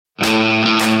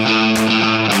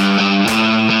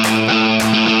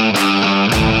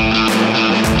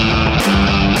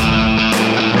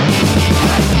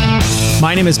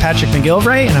My name is Patrick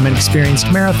McGilvray, and I'm an experienced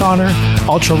marathoner,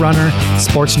 ultra runner,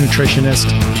 sports nutritionist,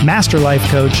 master life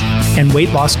coach, and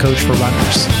weight loss coach for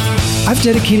runners. I've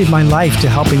dedicated my life to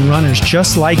helping runners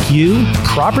just like you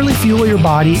properly fuel your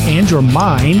body and your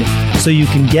mind so you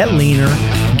can get leaner,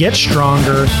 get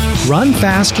stronger, run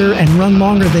faster, and run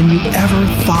longer than you ever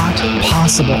thought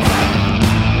possible.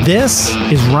 This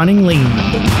is Running Lean.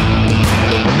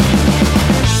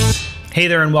 Hey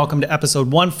there, and welcome to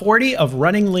episode 140 of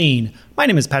Running Lean. My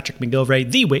name is Patrick McGilvray,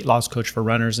 the weight loss coach for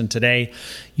runners, and today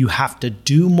you have to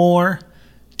do more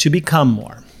to become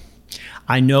more.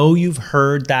 I know you've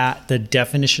heard that the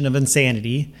definition of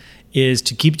insanity is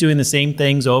to keep doing the same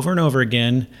things over and over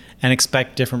again and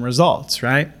expect different results,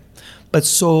 right? But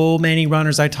so many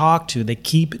runners I talk to, they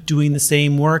keep doing the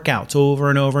same workouts over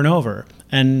and over and over,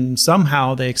 and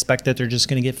somehow they expect that they're just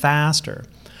going to get faster.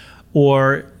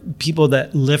 Or people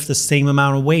that lift the same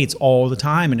amount of weights all the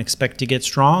time and expect to get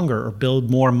stronger or build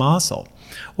more muscle.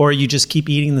 Or you just keep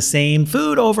eating the same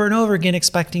food over and over again,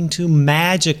 expecting to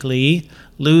magically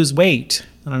lose weight.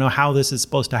 I don't know how this is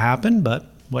supposed to happen, but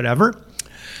whatever.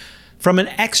 From an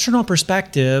external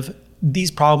perspective,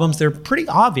 these problems, they're pretty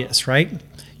obvious, right?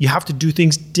 You have to do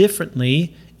things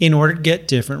differently in order to get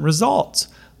different results.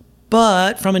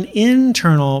 But from an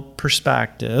internal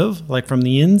perspective, like from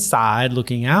the inside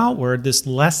looking outward, this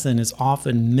lesson is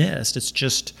often missed.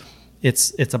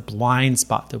 It's a blind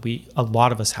spot that a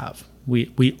lot of us have.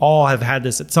 We all have had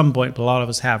this at some point, but a lot of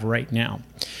us have right now.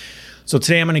 So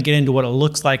today I'm going to get into what it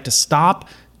looks like to stop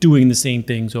doing the same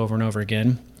things over and over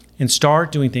again and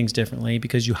start doing things differently,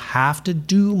 because you have to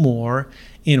do more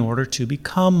in order to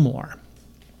become more.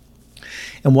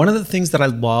 And one of the things that I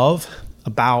love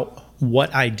about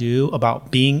what I do, about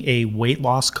being a weight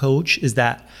loss coach, is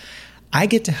that I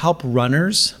get to help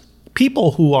runners,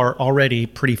 people who are already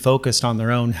pretty focused on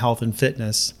their own health and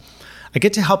fitness. I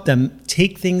get to help them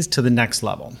take things to the next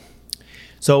level.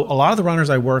 So a lot of the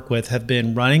runners I work with have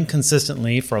been running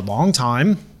consistently for a long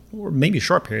time, or maybe a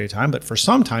short period of time, but for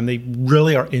some time they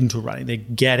really are into running. They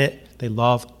get it. They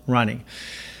love running.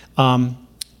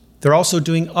 They're also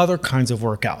doing other kinds of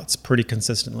workouts pretty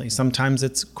consistently. Sometimes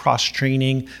it's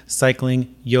cross-training,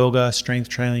 cycling, yoga, strength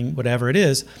training, whatever it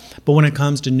is. But when it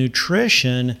comes to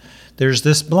nutrition, there's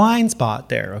this blind spot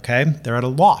there, okay? They're at a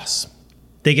loss.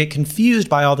 They get confused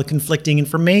by all the conflicting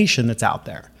information that's out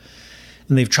there.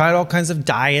 And they've tried all kinds of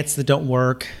diets that don't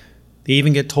work. They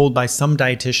even get told by some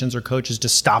dietitians or coaches to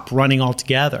stop running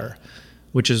altogether,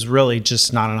 which is really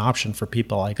just not an option for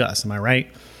people like us, am I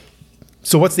right?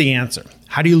 So what's the answer?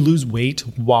 How do you lose weight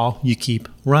while you keep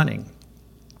running?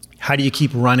 How do you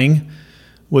keep running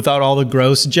without all the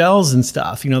gross gels and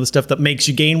stuff, the stuff that makes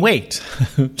you gain weight?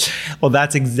 Well,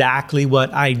 that's exactly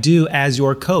what I do as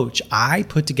your coach. I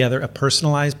put together a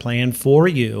personalized plan for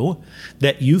you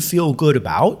that you feel good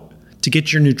about to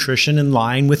get your nutrition in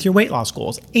line with your weight loss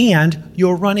goals and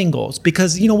your running goals.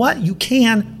 Because you know what? You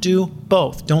can do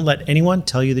both. Don't let anyone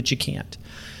tell you that you can't.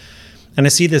 And I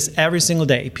see this every single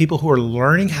day. People who are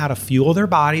learning how to fuel their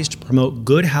bodies to promote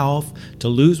good health, to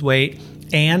lose weight,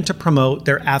 and to promote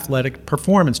their athletic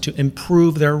performance, to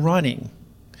improve their running.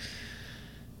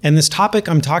 And this topic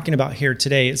I'm talking about here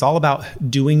today is all about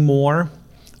doing more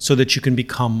so that you can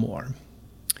become more.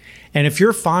 And if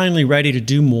you're finally ready to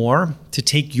do more, to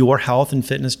take your health and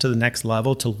fitness to the next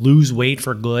level, to lose weight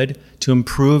for good, to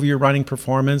improve your running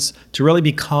performance, to really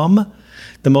become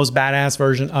the most badass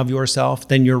version of yourself,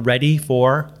 then you're ready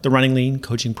for the Running Lean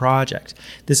Coaching Project.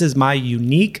 This is my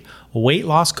unique weight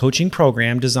loss coaching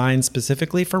program designed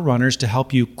specifically for runners to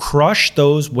help you crush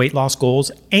those weight loss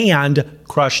goals and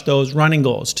crush those running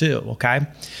goals too, okay?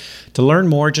 To learn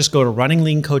more, just go to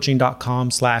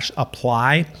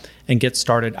runningleancoaching.com/apply and get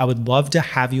started. I would love to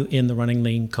have you in the Running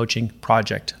Lean Coaching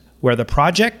Project, where the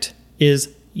project is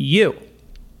you.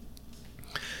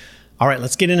 All right,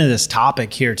 let's get into this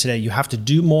topic here today. You have to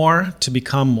do more to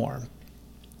become more.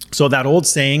 So that old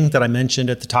saying that I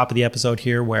mentioned at the top of the episode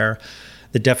here, where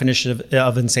the definition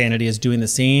of insanity is doing the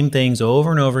same things over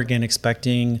and over again,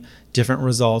 expecting different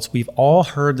results. We've all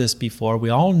heard this before. We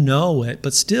all know it,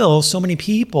 but still so many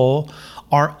people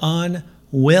are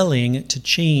unwilling to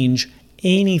change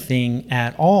anything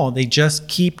at all. They just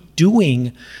keep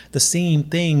doing the same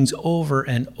things over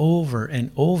and over and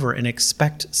over and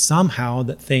expect somehow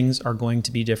that things are going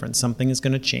to be different. Something is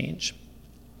going to change.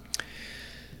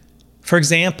 For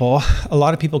example, a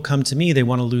lot of people come to me, they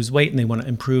want to lose weight and they want to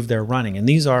improve their running. And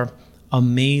these are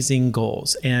amazing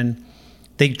goals. And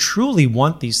they truly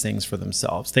want these things for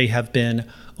themselves. They have been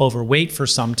overweight for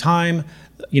some time.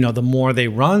 The more they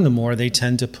run, the more they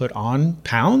tend to put on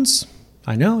pounds.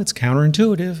 I know it's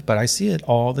counterintuitive, but I see it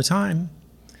all the time.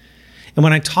 And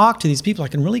when I talk to these people, I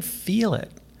can really feel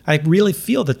it. I really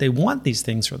feel that they want these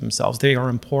things for themselves. They are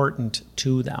important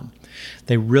to them.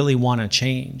 They really want to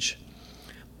change.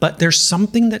 But there's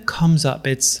something that comes up.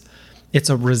 It's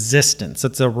a resistance.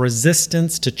 It's a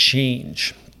resistance to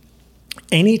change.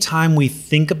 Anytime we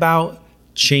think about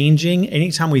changing,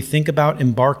 anytime we think about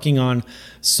embarking on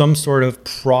some sort of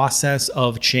process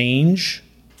of change,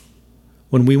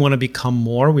 when we want to become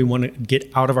more, we want to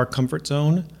get out of our comfort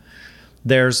zone,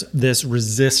 there's this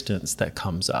resistance that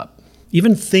comes up.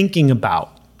 Even thinking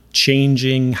about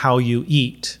changing how you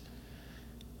eat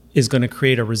is going to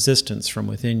create a resistance from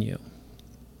within you.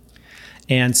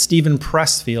 And Stephen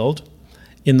Pressfield,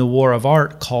 in The War of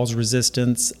Art, calls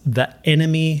resistance the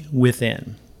enemy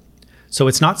within. So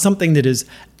it's not something that is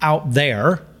out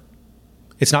there.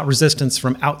 It's not resistance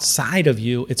from outside of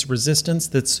you. It's resistance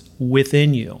that's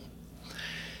within you.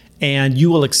 And you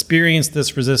will experience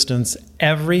this resistance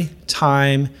every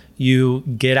time you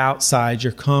get outside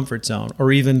your comfort zone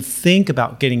or even think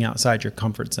about getting outside your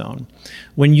comfort zone.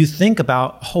 When you think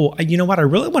about, oh, you know what, I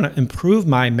really want to improve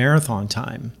my marathon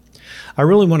time. I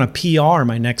really want to PR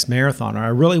my next marathon, or I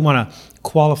really want to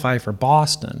qualify for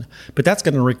Boston. But that's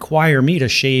going to require me to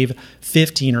shave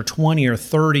 15 or 20 or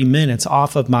 30 minutes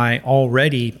off of my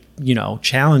already,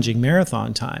 challenging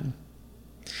marathon time.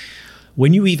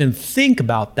 When you even think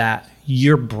about that,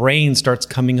 your brain starts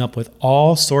coming up with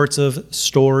all sorts of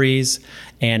stories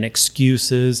and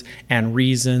excuses and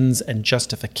reasons and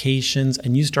justifications.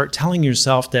 And you start telling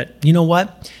yourself that, you know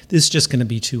what, this is just going to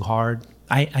be too hard.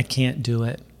 I can't do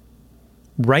it.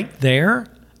 Right there,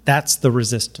 that's the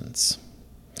resistance.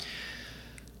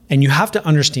 And you have to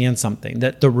understand something,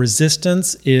 that the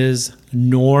resistance is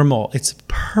normal. It's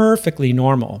perfectly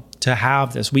normal to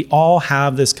have this. We all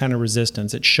have this kind of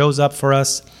resistance. It shows up for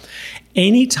us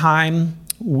anytime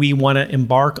we want to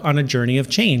embark on a journey of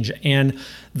change. And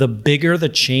the bigger the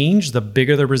change, the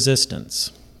bigger the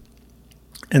resistance.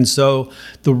 And so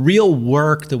the real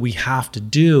work that we have to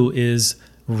do is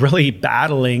really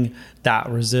battling that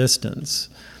resistance.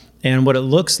 And what it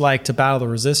looks like to battle the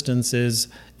resistance is,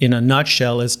 in a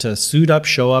nutshell, is to suit up,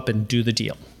 show up, and do the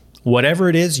deal. Whatever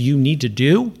it is you need to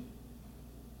do,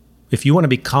 if you want to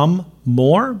become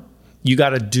more, you got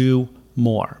to do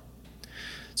more.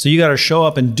 So you got to show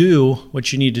up and do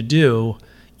what you need to do,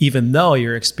 even though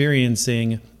you're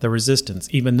experiencing the resistance,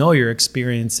 even though you're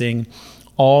experiencing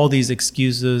all these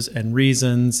excuses and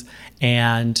reasons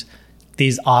and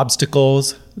these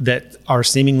obstacles that are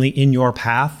seemingly in your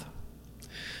path.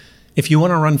 If you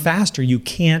want to run faster, you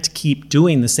can't keep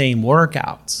doing the same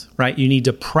workouts, right? You need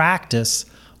to practice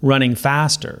running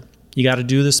faster. You got to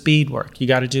do the speed work. You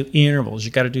got to do intervals.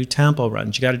 You got to do tempo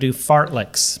runs. You got to do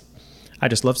fartleks. I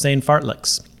just love saying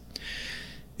fartleks.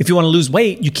 If you want to lose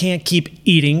weight, you can't keep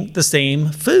eating the same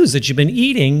foods that you've been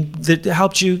eating that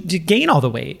helped you to gain all the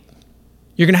weight.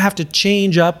 You're going to have to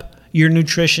change up your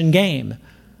nutrition game.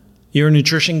 Your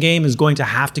nutrition game is going to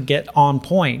have to get on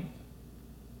point.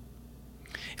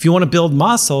 If you want to build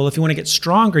muscle, if you want to get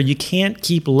stronger, you can't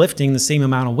keep lifting the same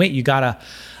amount of weight. You got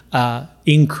to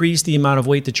increase the amount of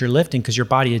weight that you're lifting because your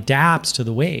body adapts to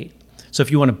the weight. So if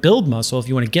you want to build muscle, if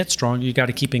you want to get strong, you got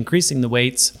to keep increasing the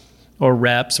weights or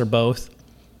reps or both.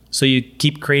 So you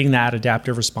keep creating that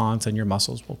adaptive response and your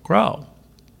muscles will grow.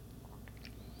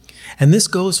 And this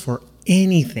goes for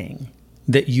anything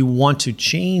that you want to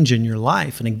change in your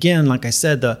life. And again, like I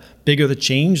said, the bigger the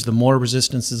change, the more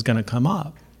resistance is going to come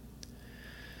up.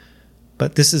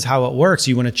 But this is how it works.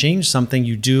 You want to change something,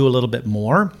 you do a little bit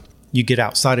more. You get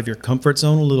outside of your comfort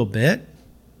zone a little bit,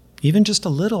 even just a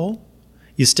little.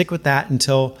 You stick with that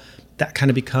until that kind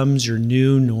of becomes your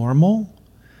new normal.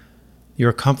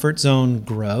 Your comfort zone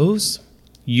grows.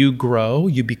 You grow,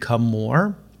 you become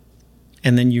more.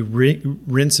 And then you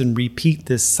rinse and repeat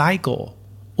this cycle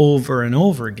over and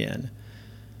over again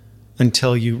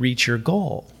until you reach your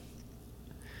goal.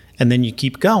 And then you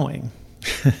keep going.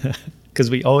 Because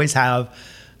we always have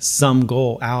some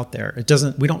goal out there.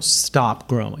 We don't stop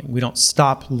growing. We don't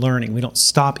stop learning. We don't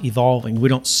stop evolving. We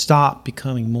don't stop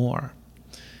becoming more.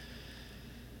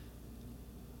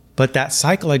 But that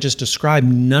cycle I just described,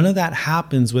 none of that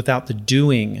happens without the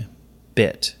doing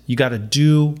bit. You got to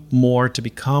do more to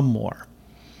become more.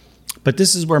 But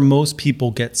this is where most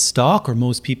people get stuck, or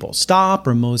most people stop,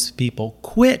 or most people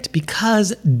quit,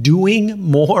 because doing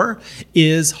more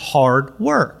is hard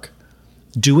work.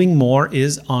 Doing more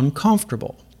is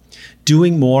uncomfortable.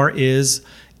 Doing more is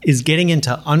getting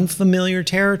into unfamiliar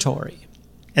territory.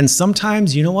 And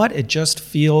sometimes, you know what? It just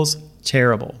feels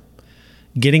terrible.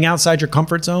 Getting outside your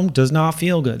comfort zone does not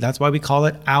feel good. That's why we call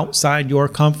it outside your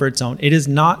comfort zone. It is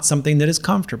not something that is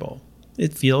comfortable.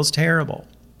 It feels terrible.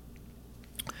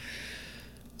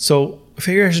 So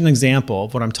here's an example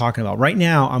of what I'm talking about. Right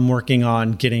now, I'm working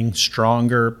on getting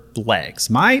stronger legs.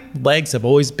 My legs have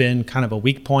always been kind of a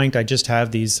weak point. I just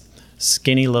have these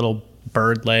skinny little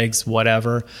bird legs,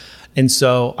 whatever. And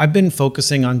so I've been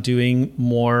focusing on doing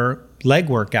more leg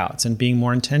workouts and being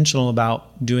more intentional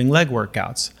about doing leg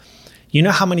workouts. You know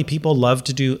how many people love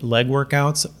to do leg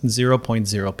workouts?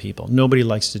 0.0 people. Nobody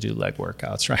likes to do leg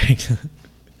workouts, right?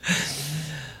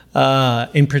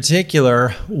 In particular,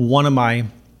 one of my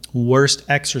worst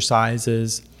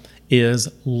exercises is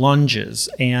lunges.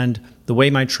 And the way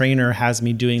my trainer has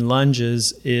me doing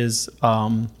lunges is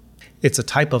it's a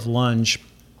type of lunge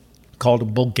called a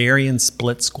Bulgarian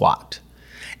split squat.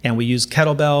 And we use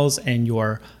kettlebells, and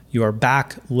your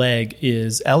back leg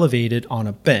is elevated on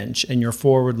a bench, and your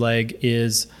forward leg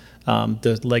is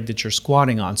the leg that you're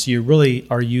squatting on. So you really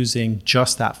are using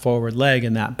just that forward leg,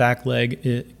 and that back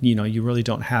leg, you really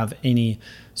don't have any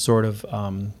sort of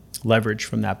leverage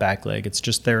from that back leg. It's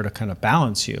just there to kind of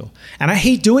balance you. And I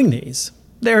hate doing these.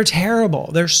 They're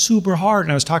terrible. They're super hard.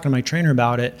 And I was talking to my trainer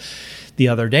about it the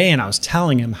other day, and I was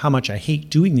telling him how much I hate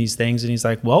doing these things. And he's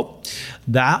like, well,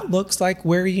 that looks like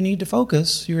where you need to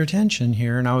focus your attention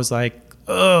here. And I was like,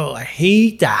 oh, I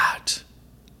hate that.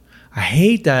 I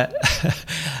hate that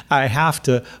I have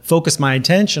to focus my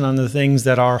attention on the things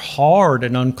that are hard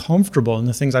and uncomfortable and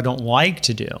the things I don't like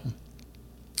to do.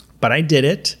 But I did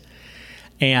it.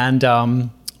 And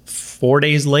 4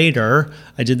 days later,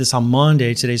 I did this on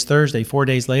Monday, today's Thursday, 4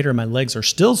 days later, my legs are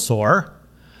still sore.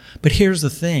 But here's the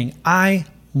thing, I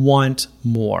want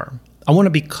more. I want to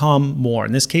become more.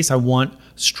 In this case, I want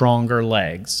stronger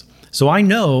legs. So I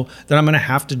know that I'm going to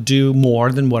have to do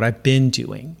more than what I've been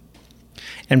doing.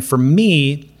 And for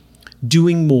me,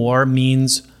 doing more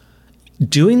means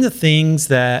doing the things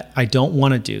that I don't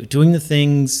want to do, doing the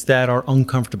things that are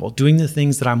uncomfortable, doing the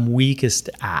things that I'm weakest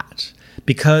at.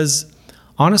 Because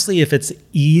honestly, if it's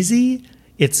easy,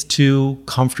 it's too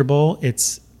comfortable,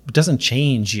 it doesn't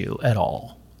change you at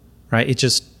all, right? It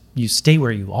just, you stay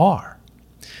where you are.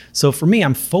 So for me,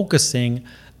 I'm focusing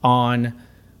on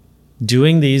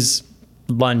doing these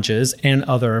lunges and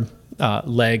other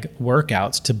leg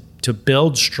workouts to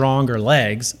build stronger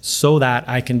legs so that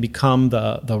I can become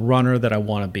the runner that I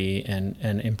want to be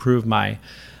and improve my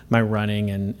running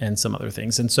and some other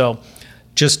things. And so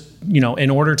just, in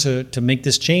order to make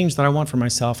this change that I want for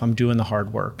myself, I'm doing the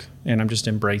hard work and I'm just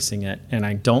embracing it. And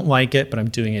I don't like it, but I'm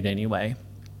doing it anyway.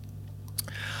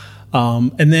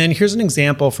 And then here's an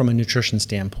example from a nutrition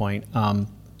standpoint.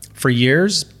 For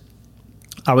years,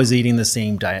 I was eating the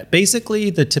same diet, basically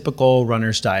the typical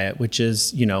runner's diet, which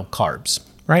is, carbs,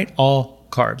 right? All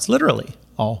carbs, literally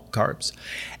all carbs.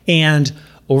 And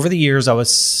over the years, I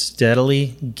was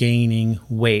steadily gaining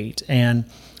weight, and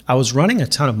I was running a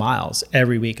ton of miles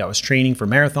every week. I was training for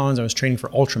marathons. I was training for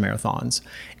ultra marathons,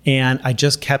 and I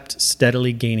just kept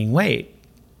steadily gaining weight.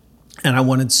 And I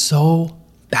wanted so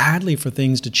badly for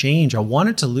things to change. I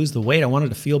wanted to lose the weight. I wanted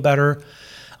to feel better.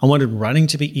 I wanted running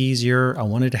to be easier. I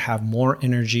wanted to have more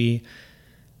energy.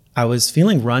 I was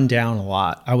feeling run down a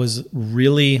lot. I was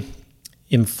really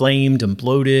inflamed and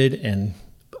bloated, and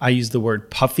I use the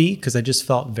word puffy because I just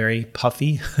felt very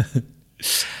puffy.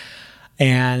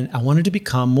 And I wanted to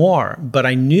become more, but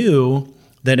I knew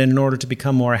that in order to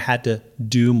become more, I had to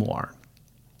do more.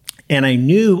 And I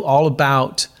knew all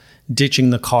about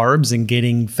ditching the carbs and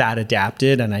getting fat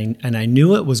adapted, and I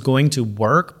knew it was going to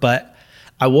work, but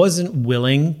I wasn't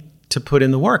willing to put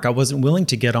in the work. I wasn't willing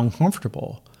to get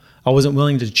uncomfortable. I wasn't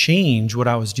willing to change what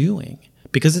I was doing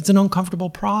because it's an uncomfortable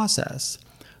process.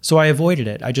 So I avoided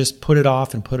it. I just put it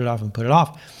off and put it off and put it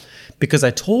off because I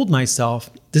told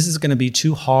myself, this is going to be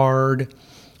too hard.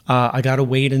 I got to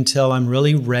wait until I'm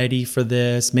really ready for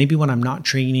this, maybe when I'm not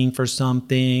training for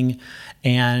something.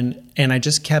 And I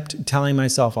just kept telling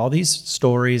myself all these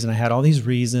stories, and I had all these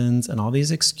reasons and all these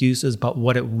excuses, but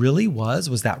what it really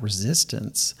was that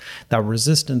resistance. That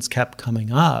resistance kept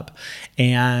coming up,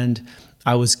 and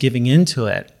I was giving into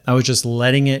it. I was just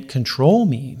letting it control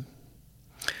me.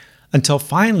 Until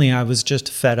finally, I was just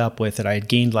fed up with it. I had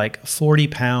gained like 40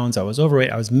 pounds. I was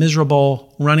overweight. I was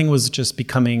miserable. Running was just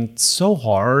becoming so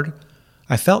hard.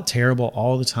 I felt terrible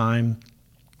all the time.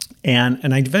 And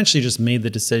I eventually just made the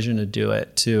decision to do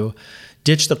it, to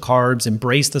ditch the carbs,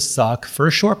 embrace the suck for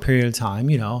a short period of time.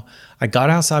 I got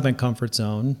outside my comfort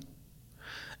zone.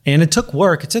 And it took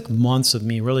work. It took months of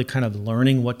me really kind of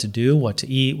learning what to do, what to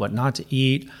eat, what not to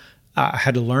eat. I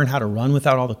had to learn how to run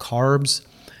without all the carbs.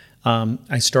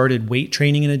 I started weight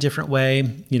training in a different way,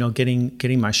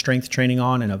 getting my strength training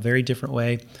on in a very different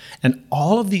way. And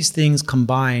all of these things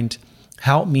combined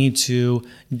helped me to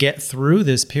get through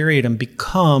this period and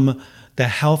become the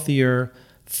healthier,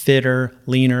 fitter,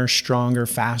 leaner, stronger,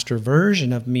 faster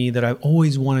version of me that I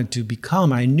always wanted to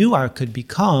become. I knew I could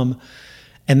become,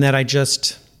 and that I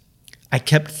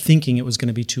kept thinking it was going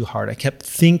to be too hard. I kept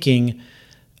thinking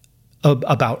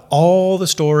about all the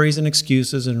stories and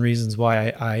excuses and reasons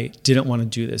why I didn't want to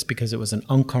do this, because it was an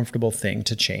uncomfortable thing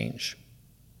to change.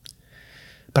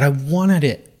 But I wanted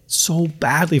it so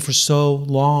badly for so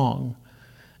long.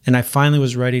 And I finally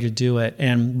was ready to do it.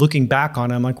 And looking back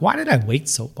on it, I'm like, why did I wait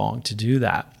so long to do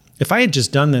that? If I had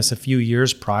just done this a few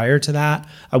years prior to that,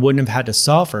 I wouldn't have had to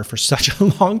suffer for such a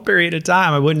long period of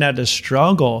time. I wouldn't have had to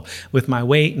struggle with my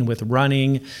weight and with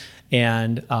running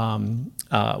and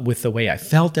with the way I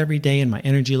felt every day and my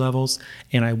energy levels.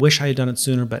 And I wish I had done it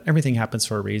sooner, but everything happens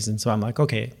for a reason. So I'm like,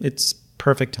 okay, it's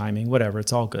perfect timing, whatever,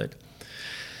 it's all good.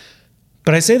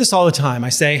 But I say this all the time. I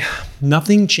say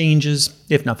nothing changes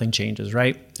if nothing changes,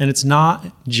 right? And it's not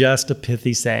just a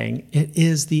pithy saying. It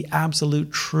is the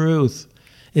absolute truth.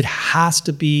 It has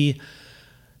to be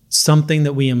something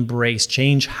that we embrace.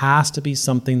 Change has to be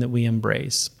something that we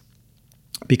embrace.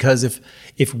 Because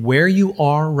if where you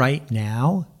are right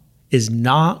now is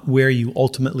not where you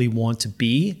ultimately want to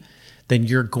be, then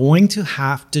you're going to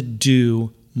have to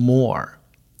do more.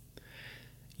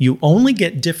 You only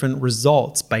get different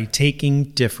results by taking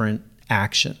different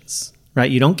actions,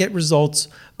 right? You don't get results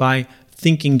by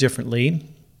thinking differently,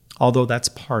 although that's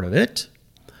part of it.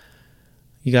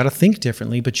 You got to think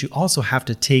differently, but you also have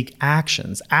to take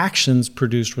actions. Actions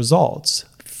produce results.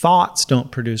 Thoughts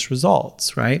don't produce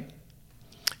results, right?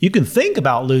 You can think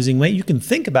about losing weight. You can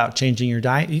think about changing your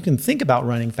diet. You can think about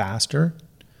running faster.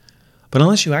 But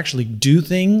unless you actually do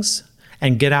things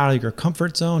and get out of your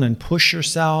comfort zone and push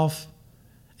yourself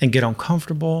and get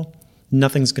uncomfortable,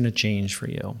 nothing's going to change for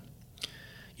you.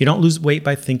 You don't lose weight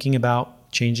by thinking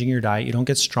about changing your diet. You don't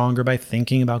get stronger by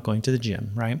thinking about going to the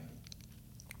gym, right?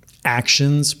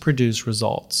 Actions produce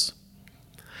results.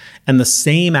 And the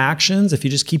same actions, if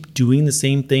you just keep doing the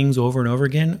same things over and over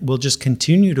again, will just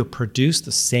continue to produce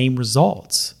the same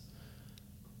results.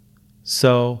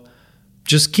 So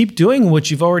just keep doing what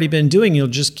you've already been doing. You'll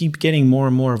just keep getting more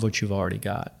and more of what you've already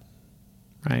got,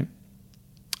 right?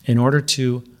 In order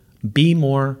to be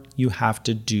more, you have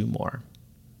to do more.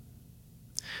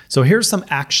 So here's some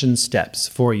action steps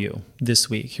for you this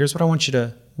week. Here's what I want you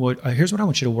to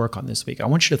work on this week. I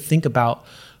want you to think about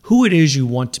who it is you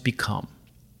want to become.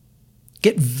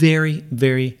 Get very,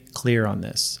 very clear on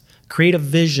this. Create a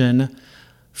vision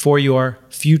for your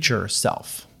future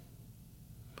self.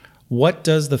 What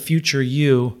does the future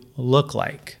you look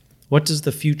like? What does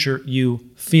the future you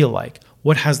feel like?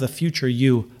 What has the future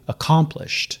you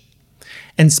accomplished?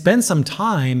 And spend some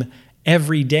time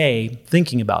every day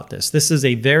thinking about this. This is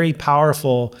a very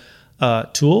powerful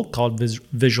tool called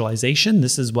visualization.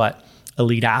 This is what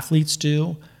elite athletes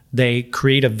do. They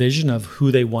create a vision of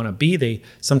who they want to be.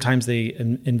 Sometimes they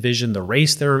envision the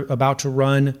race they're about to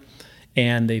run,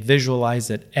 and they visualize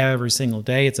it every single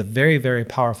day. It's a very, very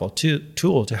powerful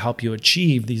tool to help you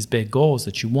achieve these big goals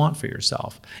that you want for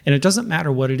yourself. And it doesn't matter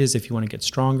what it is, if you want to get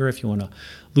stronger, if you want to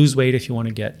lose weight, if you want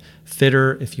to get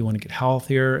fitter, if you want to get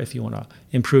healthier, if you want to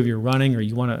improve your running, or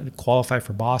you want to qualify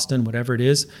for Boston, whatever it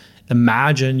is.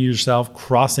 Imagine yourself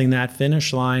crossing that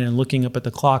finish line and looking up at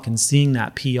the clock and seeing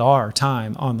that PR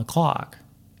time on the clock.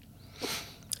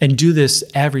 And do this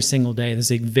every single day. This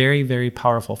is a very, very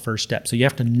powerful first step. So you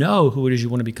have to know who it is you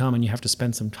want to become, and you have to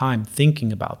spend some time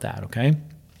thinking about that, okay?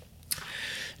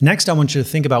 Next, I want you to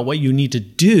think about what you need to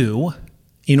do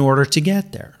in order to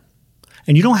get there.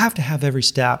 And you don't have to have every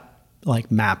step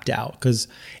mapped out, because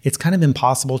it's kind of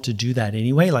impossible to do that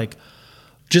anyway.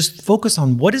 Just focus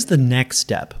on what is the next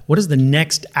step? What is the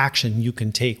next action you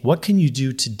can take? What can you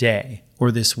do today or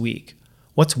this week?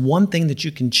 What's one thing that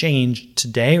you can change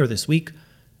today or this week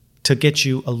to get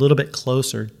you a little bit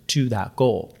closer to that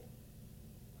goal?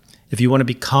 If you want to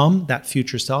become that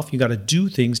future self, you got to do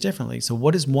things differently. So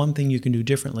what is one thing you can do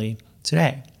differently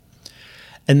today?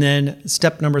 And then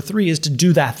step number 3 is to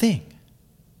do that thing.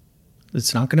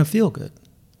 It's not going to feel good.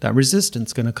 That resistance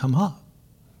is going to come up,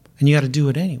 and you got to do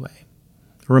it anyway.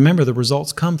 Remember, the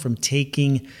results come from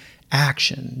taking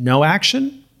action. No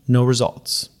action, no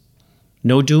results.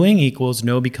 No doing equals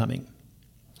no becoming.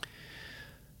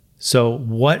 So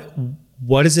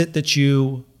what is it that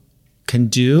you can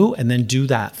do, and then do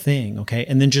that thing, okay?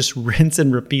 And then just rinse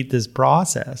and repeat this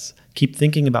process. Keep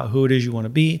thinking about who it is you want to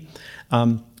be.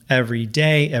 Every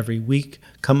day, every week,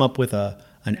 come up with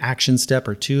an action step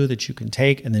or 2 that you can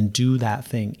take, and then do that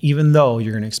thing, even though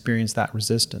you're going to experience that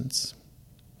resistance,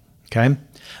 okay?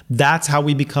 That's how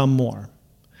we become more.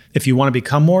 If you want to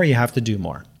become more, you have to do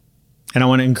more. And I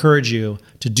want to encourage you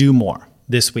to do more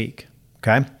this week,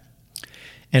 okay?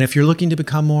 And if you're looking to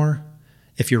become more,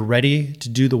 if you're ready to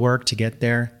do the work to get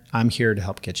there, I'm here to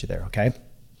help get you there, okay?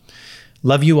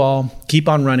 Love you all. Keep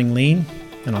on running lean,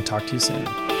 and I'll talk to you soon.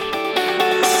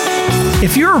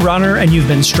 If you're a runner and you've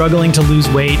been struggling to lose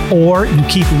weight, or you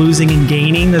keep losing and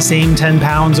gaining the same 10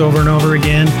 pounds over and over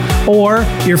again, or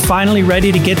you're finally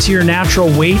ready to get to your natural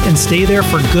weight and stay there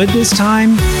for good this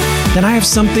time, then I have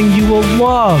something you will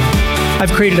love.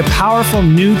 I've created a powerful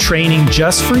new training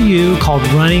just for you called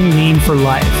Running Lean for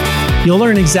Life. You'll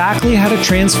learn exactly how to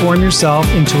transform yourself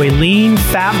into a lean,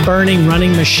 fat-burning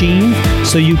running machine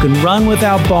so you can run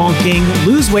without bonking,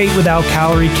 lose weight without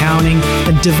calorie counting,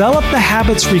 and develop the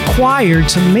habits required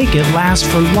to make it last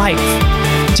for life.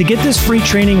 To get this free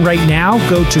training right now,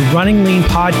 go to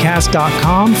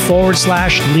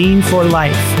runningleanpodcast.com/lean for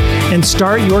life and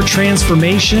start your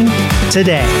transformation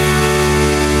today.